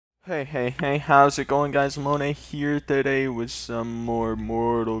Hey, how's it going, guys? Mone here today with some more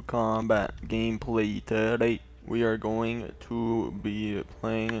Mortal Kombat gameplay today. We are going to be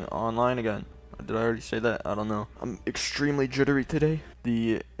playing online again. Did I already say that? I don't know. I'm extremely jittery today.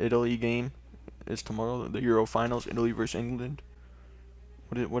 The Italy game is tomorrow, the Euro Finals, Italy versus England.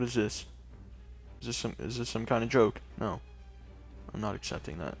 What is this? Is this some kind of joke? No. I'm not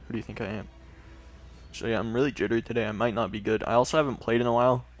accepting that. Who do you think I am? So yeah, I'm really jittery today. I might not be good. I also haven't played in a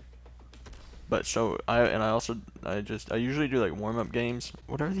while. But so I usually do like warm-up games.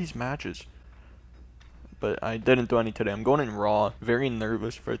 What are these matches? But I didn't do any today. I'm going in raw. Very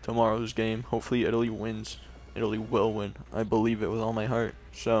nervous for tomorrow's game. Hopefully Italy wins. Italy will win. I believe it with all my heart.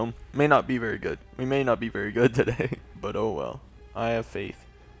 So may not be very good. We may not be very good today. But oh well. I have faith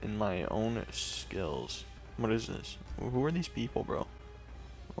in my own skills. What is this? Who are these people, bro?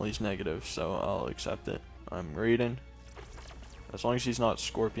 All these negatives, so I'll accept it. I'm Raiden. As long as he's not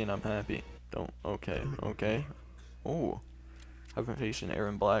Scorpion, I'm happy. Okay. Oh, haven't faced an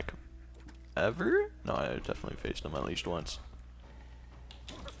Eren Black ever? No, I definitely faced him at least once.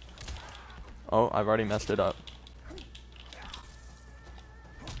 Oh, I've already messed it up.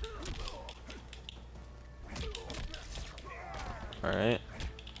 Alright.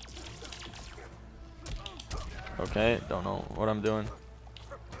 Okay, don't know what I'm doing.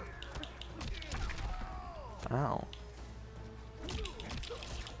 Ow.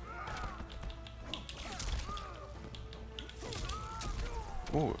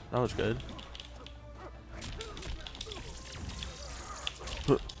 Ooh, that was good.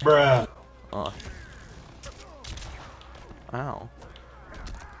 Bruh. Oh. Ow.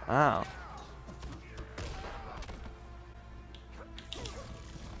 Ow.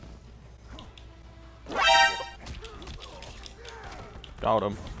 Got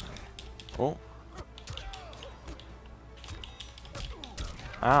him. Oh.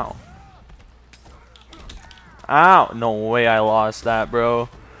 Ow. Ow! No way I lost that, bro.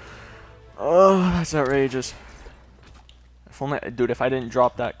 Oh, that's outrageous. If only, dude, if I didn't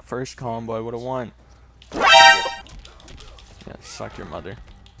drop that first combo, I would have won. Yeah, suck your mother.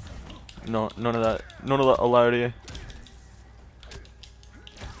 No, none of that allowed you.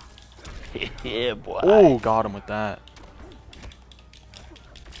 Yeah, boy. Oh, got him with that.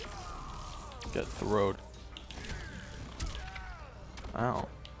 Get throwed. Ow.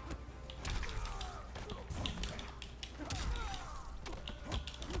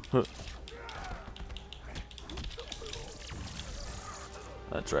 Huh.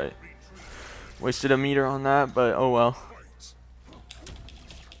 That's right. Wasted a meter on that, but oh well.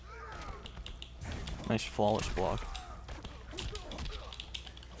 Nice flawless block.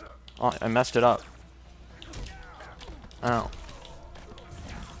 Oh, I messed it up. Ow.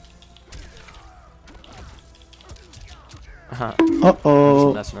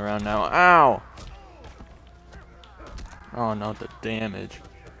 Uh-oh. Just messing around now. Ow! Oh no, the damage.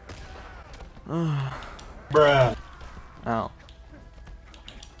 Bruh. Ow.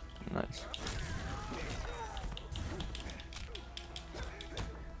 Nice.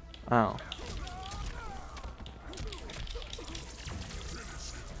 Ow.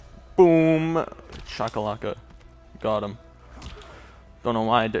 Boom! Shakalaka. Got him. Don't know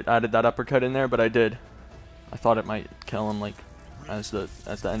why I added that uppercut in there, but I did. I thought it might kill him like as the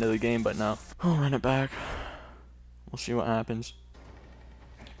end of the game, but no. I'll run it back. We'll see what happens.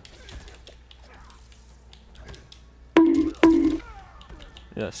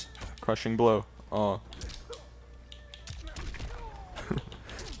 Yes. Crushing blow. Oh.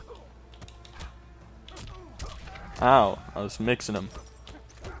 Ow. I was mixing them.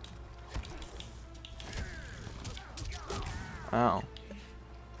 Ow.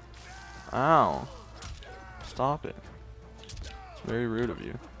 Ow. Stop it. It's very rude of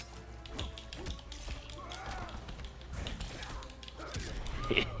you.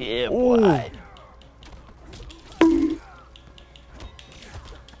 Yeah, boy.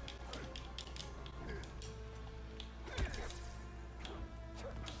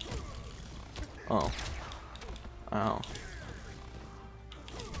 Oh. Ow.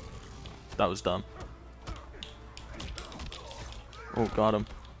 That was dumb. Oh, got him.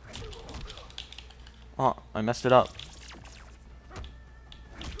 Oh, I messed it up.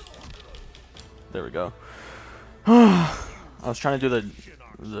 There we go. I was trying to do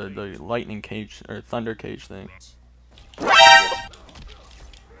the lightning cage or thunder cage thing.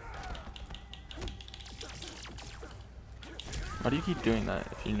 Why do you keep doing that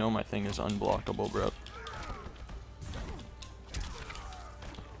if you know my thing is unblockable, bro?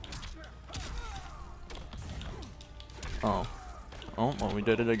 Oh. Oh, well, we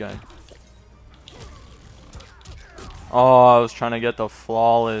did it again. Oh, I was trying to get the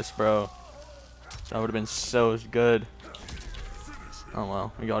flawless, bro. That would have been so good. Oh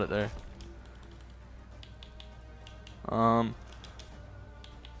well, we got it there. Oh.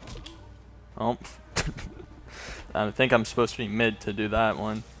 I think I'm supposed to be mid to do that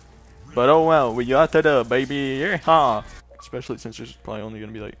one. But oh well, we got it up, baby. Yeah. Especially since there's probably only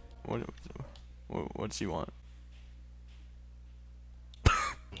gonna be like, what's he want?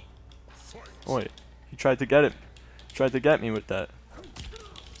 Oh, wait, he tried to get it. Tried to get me with that.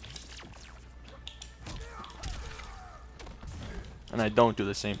 And I don't do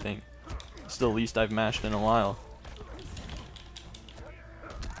the same thing. It's the least I've mashed in a while.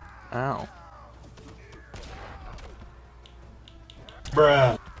 Ow.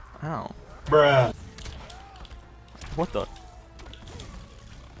 Bruh. Ow. Bruh. What the?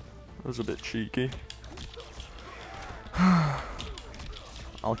 That was a bit cheeky.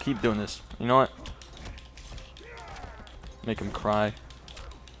 I'll keep doing this. You know what? Make him cry.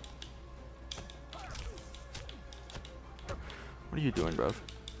 What are you doing, bruv?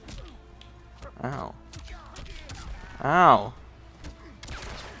 Ow. Ow.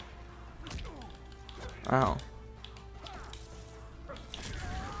 Ow.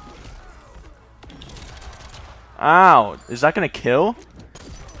 Ow. Is that gonna kill?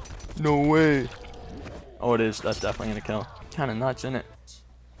 No way. Oh, it is. That's definitely gonna kill. Kinda nuts, isn't it?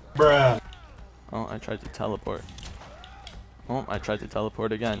 Bruh. Oh, I tried to teleport. Oh, I tried to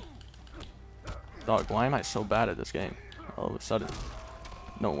teleport again. Dog, why am I so bad at this game? All of a sudden.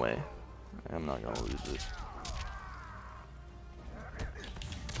 No way. I'm not gonna lose this.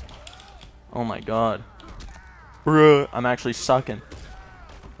 Oh my god. Bruh, I'm actually sucking.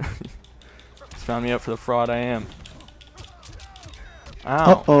 He's found me out for the fraud I am.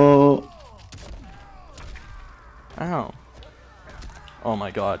 Ow. Uh-oh. Ow. Oh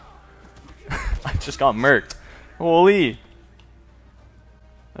my god. I just got murked. Holy.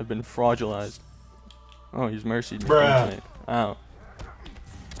 I've been fraudulized. Oh, he's mercied me. Bruh. Ow.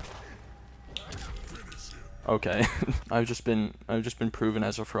 Okay. I've just been proven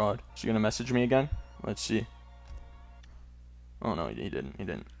as a fraud. Is he gonna message me again? Let's see. Oh no, he didn't. He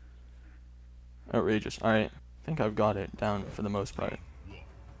didn't. Outrageous. Alright. I think I've got it down for the most part.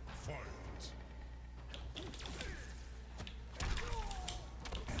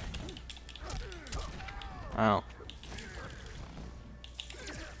 Ow.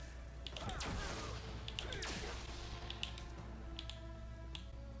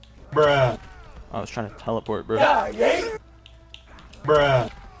 Bruh. I was trying to teleport, bro.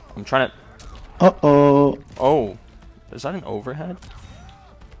 Bruh. I'm trying to... Uh-oh. Oh. Is that an overhead?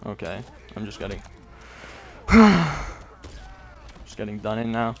 Okay. I'm just getting... just getting done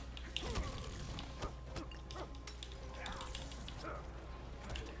in now.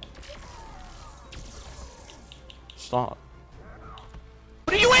 Stop.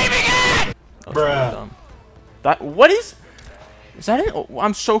 What are you aiming at? That was really dumb. That... What is... Is that an... Oh,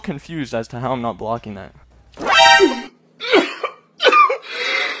 I'm so confused as to how I'm not blocking that.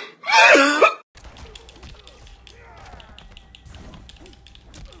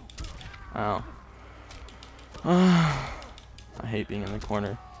 Ow. I hate being in the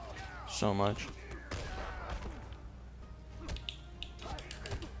corner so much.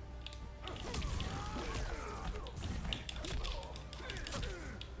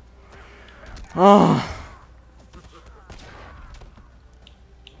 Oh.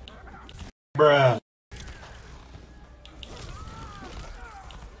 Bruh.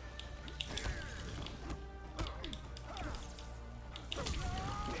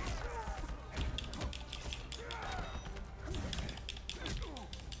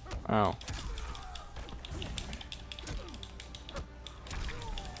 Ow.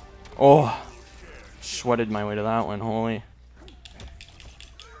 Oh. Sweated my way to that one, holy.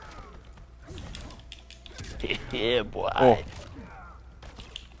 Yeah, boy. Oh.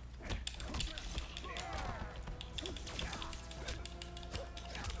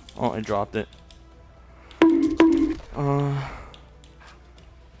 Oh, I dropped it.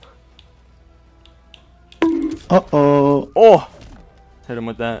 Uh-oh. Oh! Hit him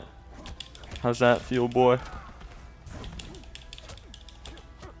with that. How's that feel, boy?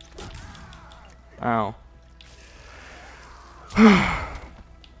 Ow.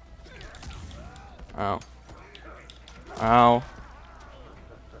 Ow. Ow.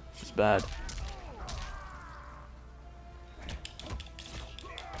 This is bad.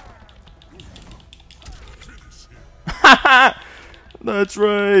 That's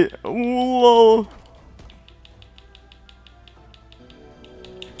right. Whoa.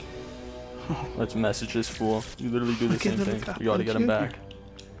 Let's message this fool. You literally do the same thing. We gotta get him back.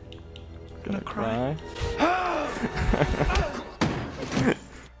 Gonna cry.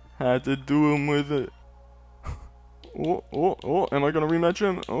 Had to do him with it. Oh, am I gonna rematch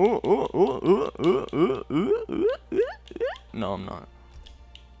him? No, I'm not.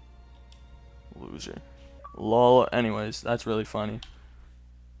 Loser. Lol. Anyways, that's really funny.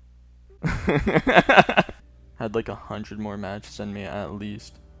 Had like 100 more matches than me at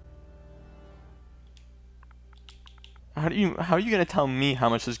least. How are you gonna tell me how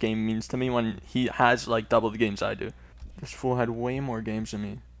much this game means to me when he has like double the games I do? This fool had way more games than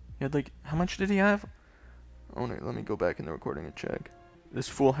me. He had like, how much did he have? Oh no, let me go back in the recording and check. This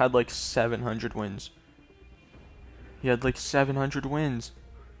fool had like 700 wins. He had like 700 wins.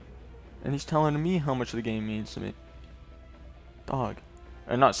 And he's telling me how much the game means to me. Dog.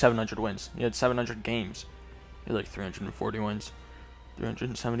 Or not 700 wins. He had 700 games. He had like 340 wins.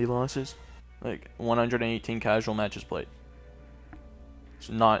 370 losses. Like 118 casual matches played.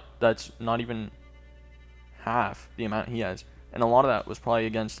 That's not even half the amount he has. And a lot of that was probably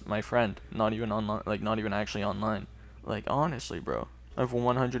against my friend. Not even online, like not even actually online. Like honestly, bro. Of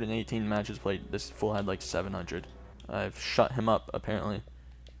 118 matches played, this fool had like 700. I've shut him up apparently.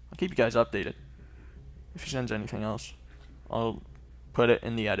 I'll keep you guys updated. If he sends anything else, I'll put it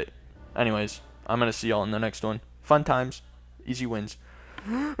in the edit. Anyways, I'm gonna see y'all in the next one. Fun times, easy wins.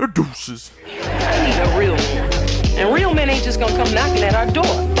 Deuces. He's a real man. And real men ain't just gonna come knocking at our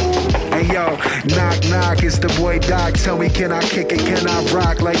door. Hey yo, knock knock, it's the boy Doc. Tell me, can I kick it, can I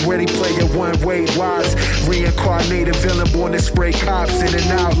rock? Like Ready Player One, Wade Watts. Reincarnated villain born to spray cops in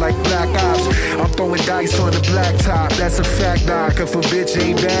and out like black ops. I'm throwing dice on the blacktop, that's a fact, Doc. If a bitch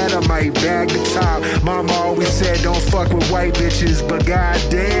ain't bad, I might bag the top. Mama always said don't fuck with white bitches, but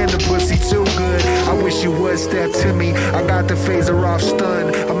goddamn, the pussy too good. I wish you would step to me, I got the phaser off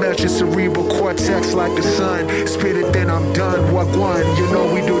stun. I melt your cerebral cortex like the sun. Spit it, then I'm done, what one? You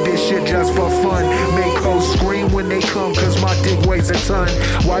know we do this shit just for fun. Make hoes scream when they come, cause my dick weighs a ton.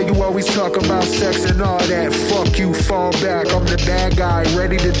 Why you always talk about sex and all that? Fuck you, fall back, I'm the bad guy,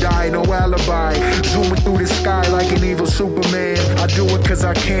 ready to die, no alibi. Zooming through the sky like an evil Superman. I do it cause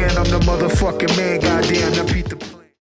I can, I'm the motherfucking man, goddamn, now Pete the